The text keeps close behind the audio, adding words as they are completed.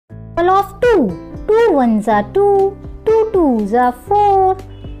of 2. 2 ones are 2, 2 twos are 4,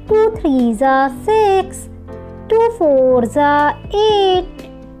 2 threes are 6, 2 fours are 8,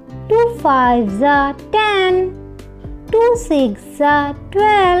 2 fives are 10, 2 sixes are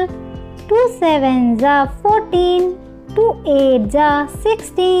 12, 2 sevens are 14, 2 eights are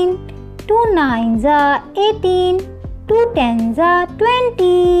 16, 2 nines are 18, 2 tens are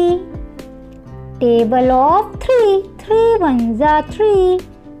 20. Table of 3. 3 ones are 3,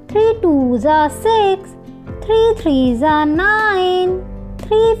 3 twos are 6, 3 threes are 9,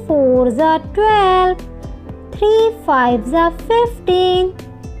 3 fours are 12, 3 fives are 15,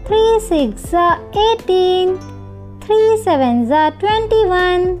 3 sixes are 18, 3 sevens are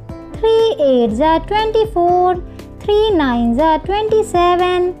 21, 3 eights are 24, 3 nines are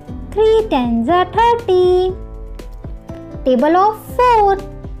 27, 3 tens are 30. Table of 4.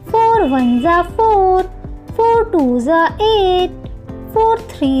 4 ones are 4, 4 twos are 8, 4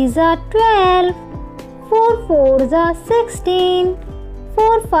 threes are 12, 4 fours are 16,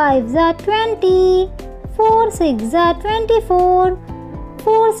 4 fives are 20, 4 sixes are 24,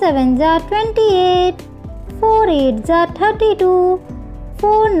 4 sevens are 28, 4 eights are 32,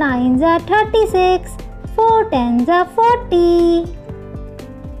 4 nines are 36, 4 tens are 40.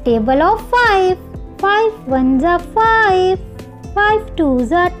 Table of 5. 5 ones are 5, 5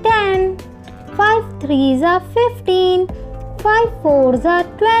 twos are 10, 5 threes are 15, 5 fours are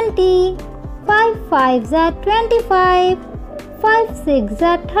 20, 5 fives are 25, 5 sixes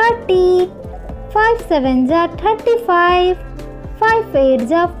are 30, 5 sevens are 35, 5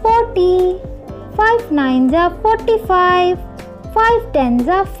 eights are 40, 5 nines are 45, 5 tens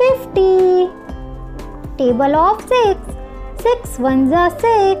are 50. Table of 6. 6 ones are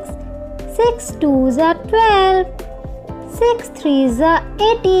 6, 6 twos are 12, 6 threes are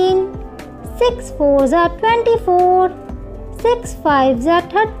 18, 6 fours are 24, 6 fives are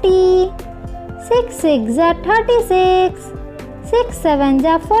 30, 6 sixes are 36, 6 sevens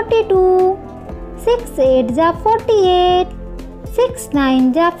are 42, 6 eights are 48, 6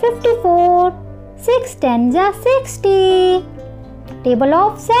 nines are 54, 6 tens are 60. Table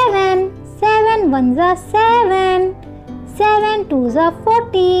of 7. 7 ones are 7, 7 twos are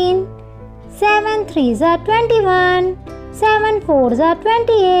 14, 7 threes are 21, 7 fours are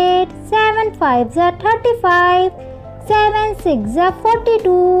 28, 7 fives are 35, 7 sixes are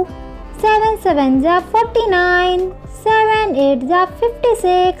 42, 7 sevens are 49, 7 eights are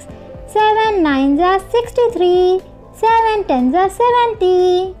 56, 7 nines are 63, 7 tens are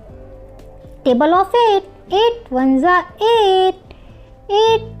 70. Table of 8. 8 ones are 8,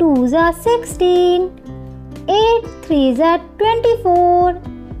 8 twos are 16, 8 threes are 24,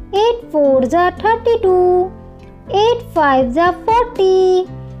 8 fours are 32, 8 fives are 40,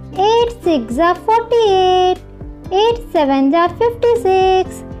 8 sixes are 48, 8 sevens are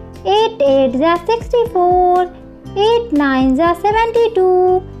 56, 8 eights are 64, 8 nines are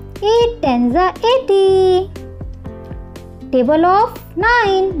 72, 8 tens are 80. Table of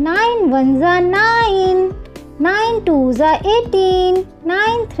 9. 9 ones are 9, 9 twos are 18,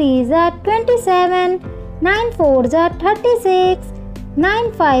 9 threes are 27, 9 fours are 36,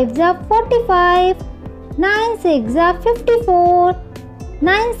 9 fives are 45, 9 sixes are 54,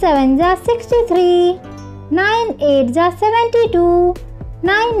 9 sevens are 63, 9 eights are 72,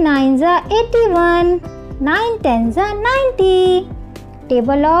 9 nines are 81, 9 tens are 90.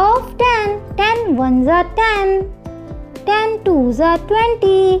 Table of 10. 10 ones are 10, 10 twos are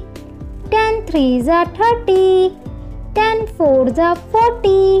 20, 10 threes are 30, 10 fours are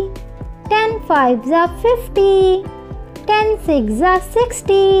 40, 10 fives are 50, 10 sixes are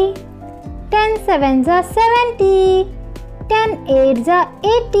 60, 10 sevens are 70, 10 eights are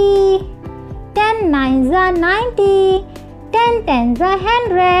 80, 10 nines are 90, 10 tens are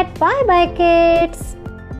 100. Bye bye kids.